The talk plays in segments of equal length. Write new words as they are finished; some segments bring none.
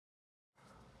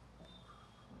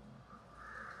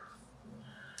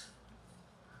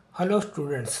Hello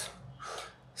students.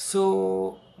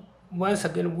 So once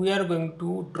again we are going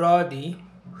to draw the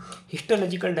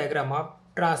histological diagram of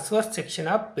transverse section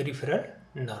of peripheral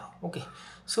nerve. Okay.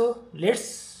 So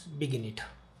let's begin it.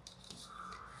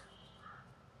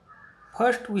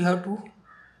 First we have to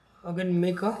again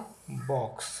make a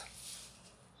box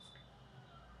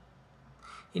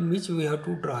in which we have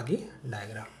to draw the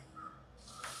diagram.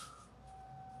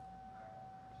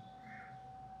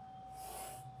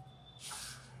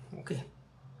 Okay.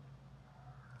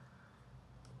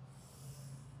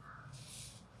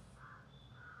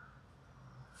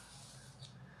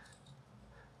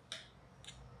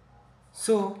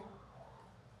 So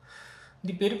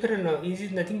the peripheral nerve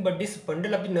is nothing but this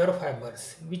bundle of the nerve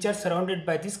fibers which are surrounded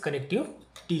by this connective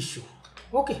tissue.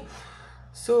 Okay.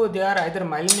 So they are either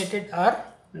myelinated or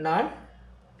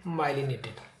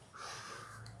non-myelinated.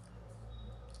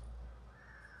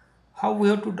 How we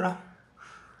have to draw?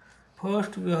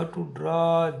 First we have to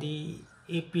draw the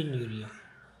epineurium.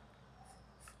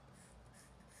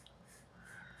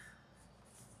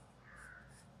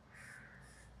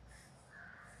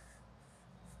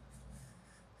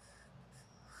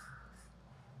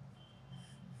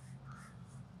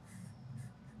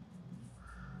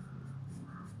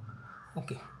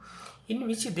 Okay. In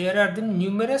which there are the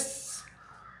numerous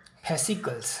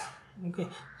fascicles. Okay.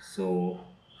 So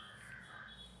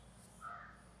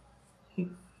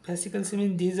fascicles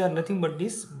means these are nothing but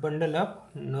this bundle of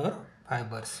nerve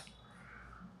fibers.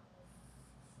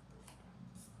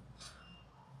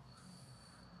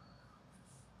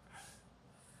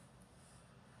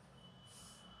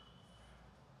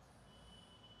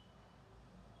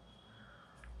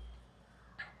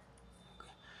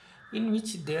 In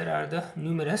which there are the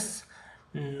numerous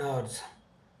nerves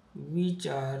which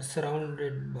are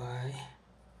surrounded by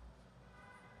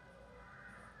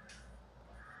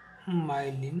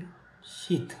myelin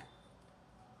sheath.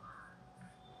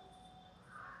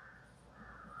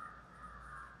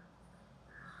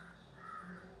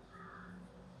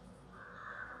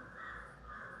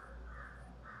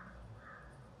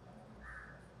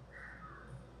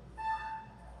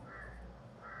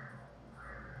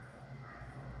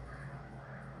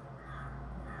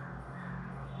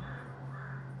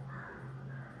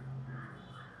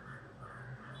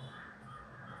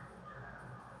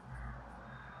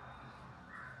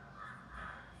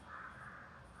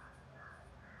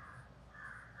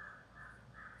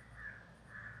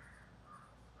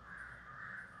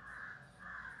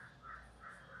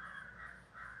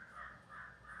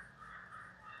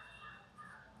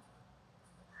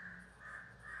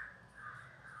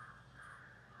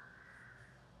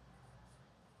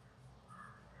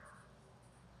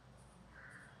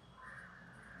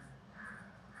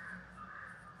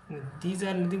 These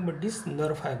are nothing but these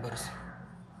nerve fibers.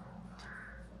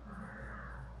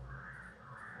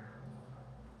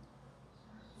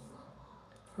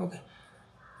 Okay.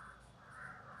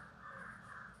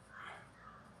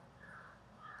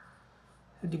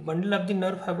 The bundle of the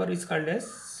nerve fiber is called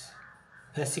as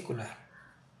fascicula.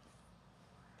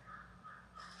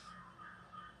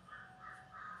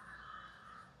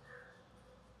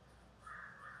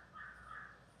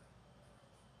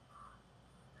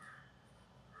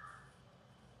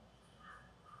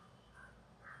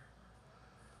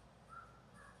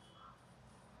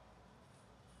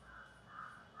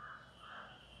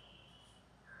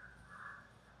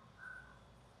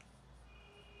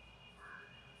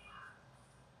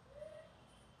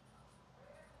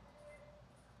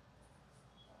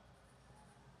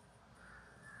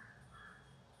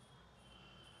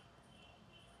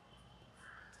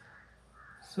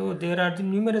 So there are the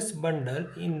numerous bundle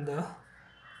in the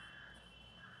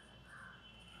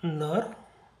nerve.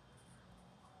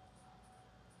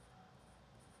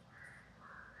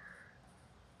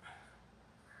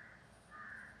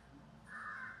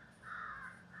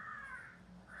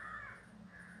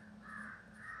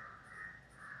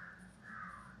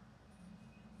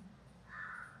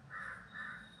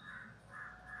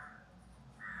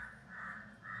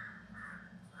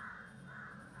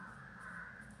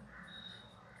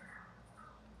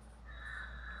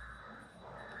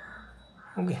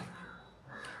 Okay.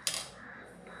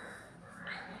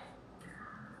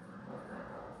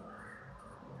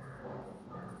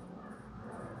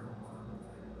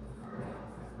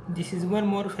 This is one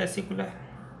more fascicula.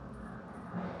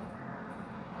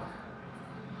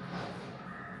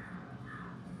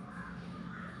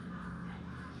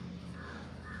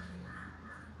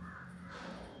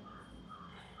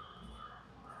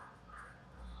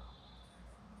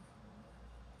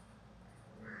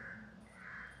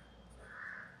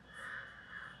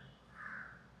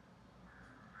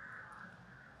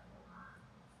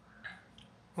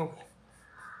 Okay,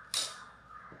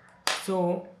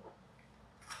 so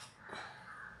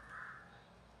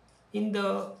in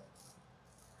the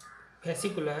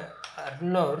fascicular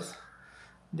nerves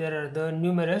there are the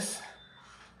numerous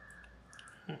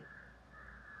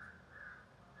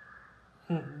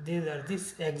these are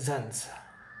these axons,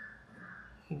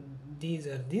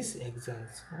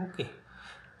 okay,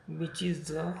 which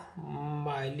is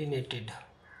myelinated.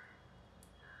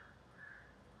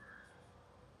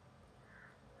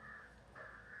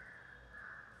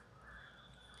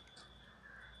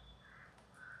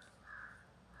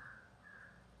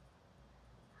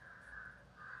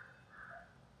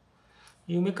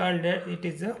 You may call that it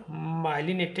is a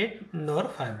myelinated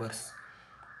nerve fibers.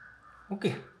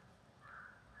 Okay,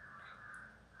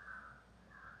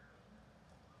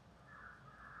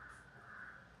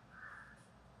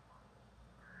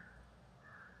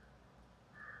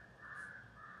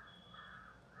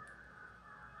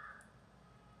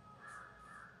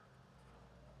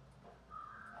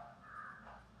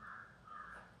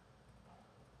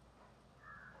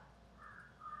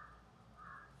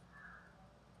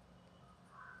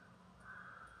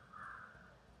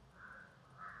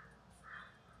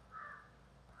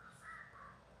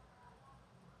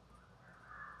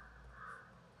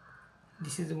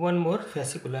 this is one more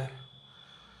fascicula.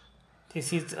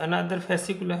 This is another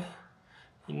fascicula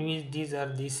in which these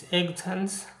are these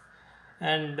axons,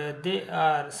 and they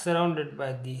are surrounded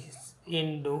by this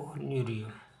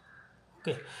endoneurium.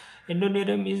 Okay,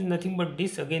 endoneurium is nothing but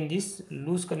this, again this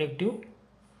loose connective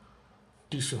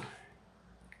tissue.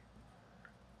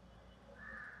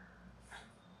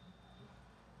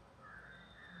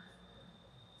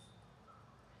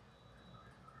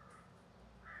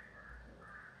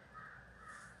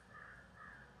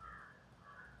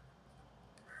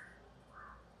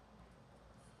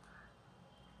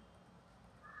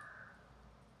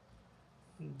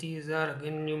 These are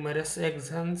again numerous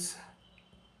axons.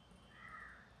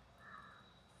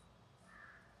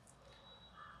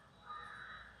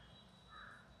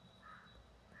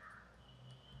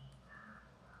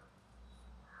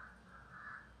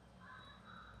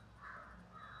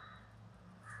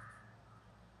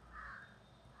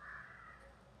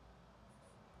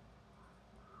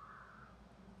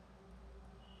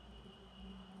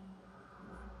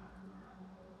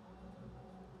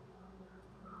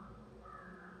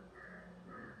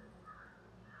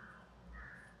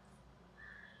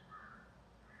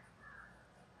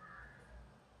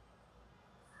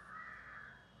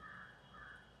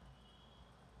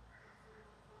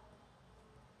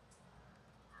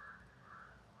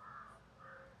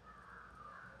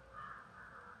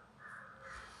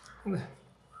 Okay.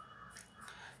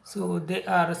 So they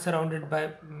are surrounded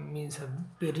by means of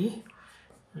perinuria.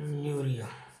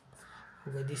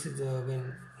 Okay, this is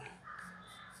again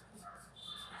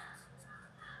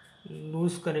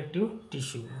loose connective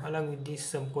tissue. Along with this,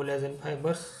 some collagen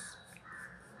fibers.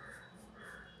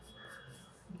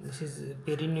 This is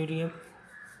perineurium.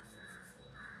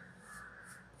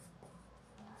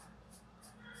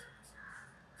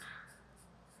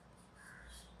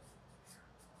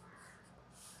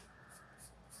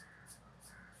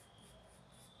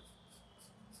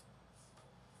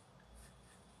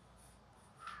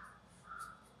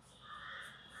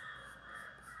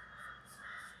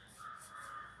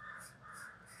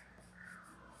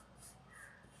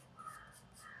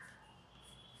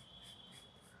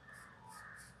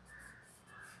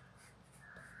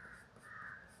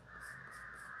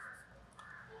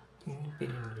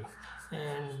 Perineurium,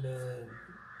 and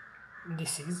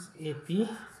this is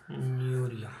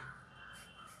epineurium.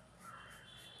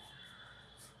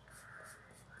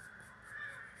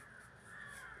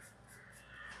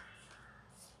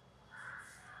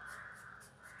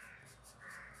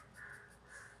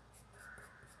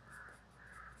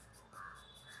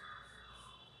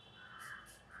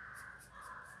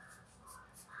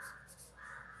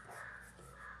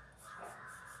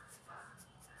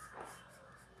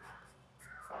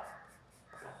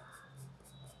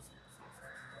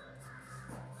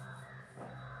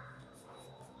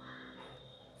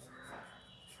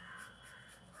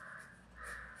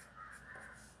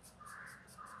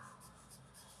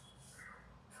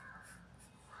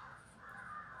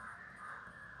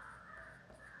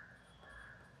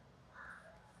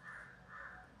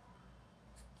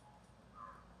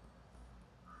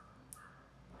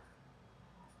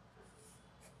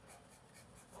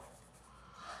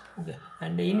 Okay,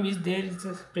 and in which there is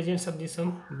a presence of the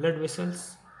some blood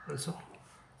vessels also.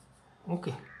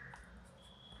 Okay,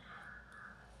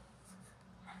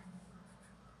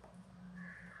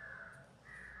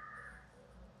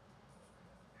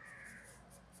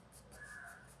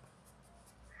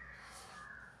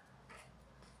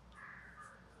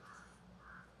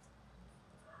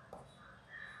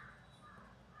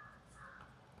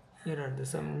 Here are the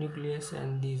some nucleus,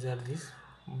 and these are these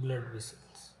blood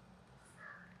vessels.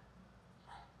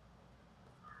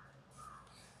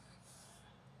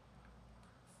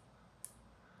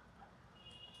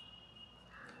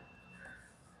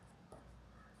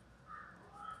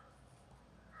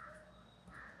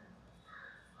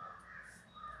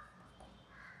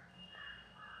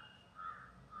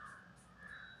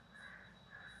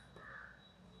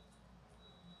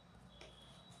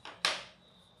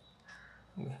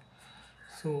 Okay.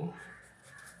 So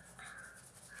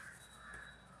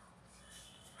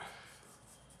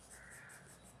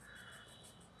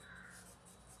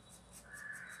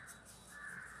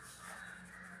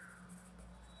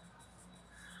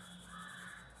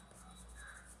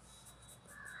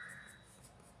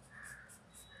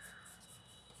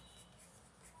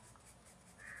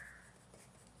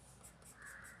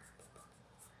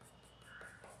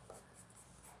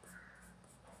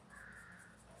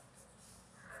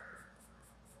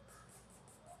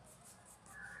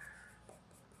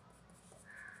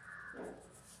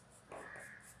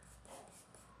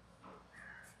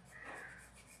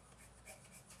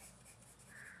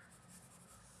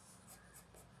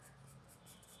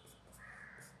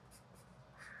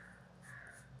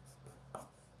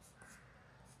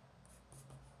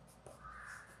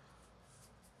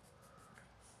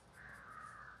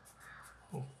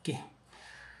okay,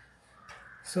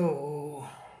 so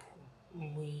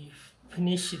we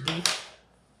finish the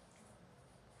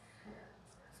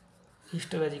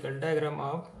histological diagram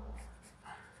of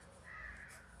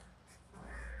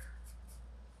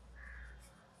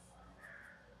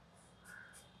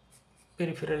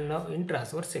peripheral nerve in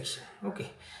transverse section. Okay,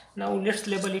 now let's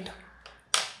label it.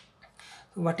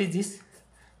 What is this?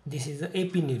 This is the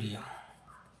epineurium.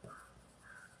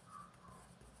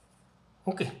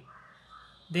 Okay,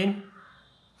 then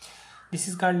this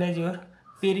is called as your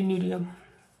perineurium.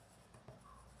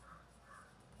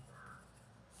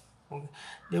 Okay,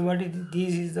 then what is this?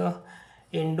 This is the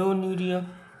endoneurium,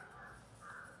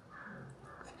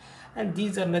 and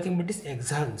these are nothing but these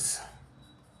axons.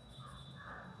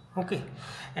 Okay,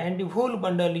 and the whole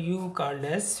bundle you called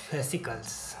as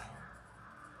fascicles.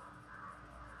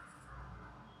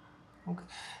 Okay,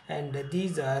 and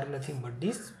these are nothing but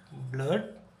these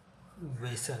blood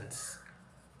vessels.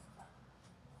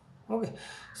 Okay,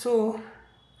 so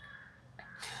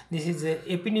this is the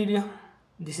epineurium,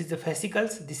 this is the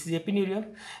fascicles, this is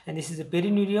epineurium, and this is the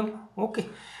perineurium. Okay,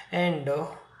 and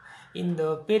in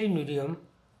the perineurium,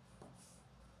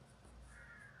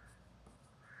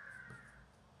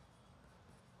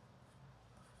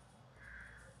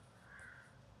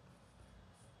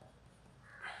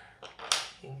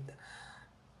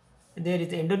 there is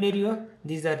the endoneurium.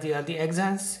 These are the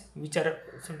axons which are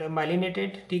sometimes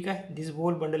myelinated. Okay, this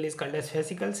whole bundle is called as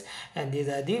fascicles, and these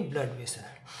are the blood vessels.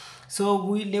 So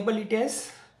we label it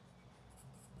as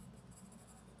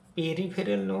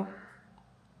peripheral nerve,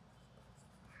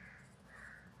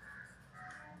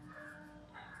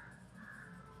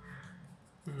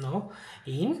 no,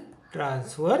 in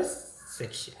transverse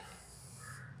section.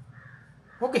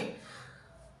 Okay,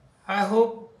 I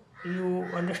hope you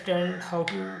understand how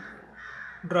to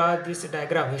draw this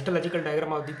diagram, histological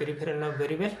diagram of the peripheral nerve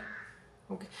very well.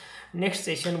 Okay, next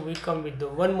session we come with the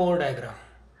one more diagram.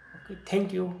 Okay,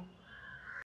 thank you.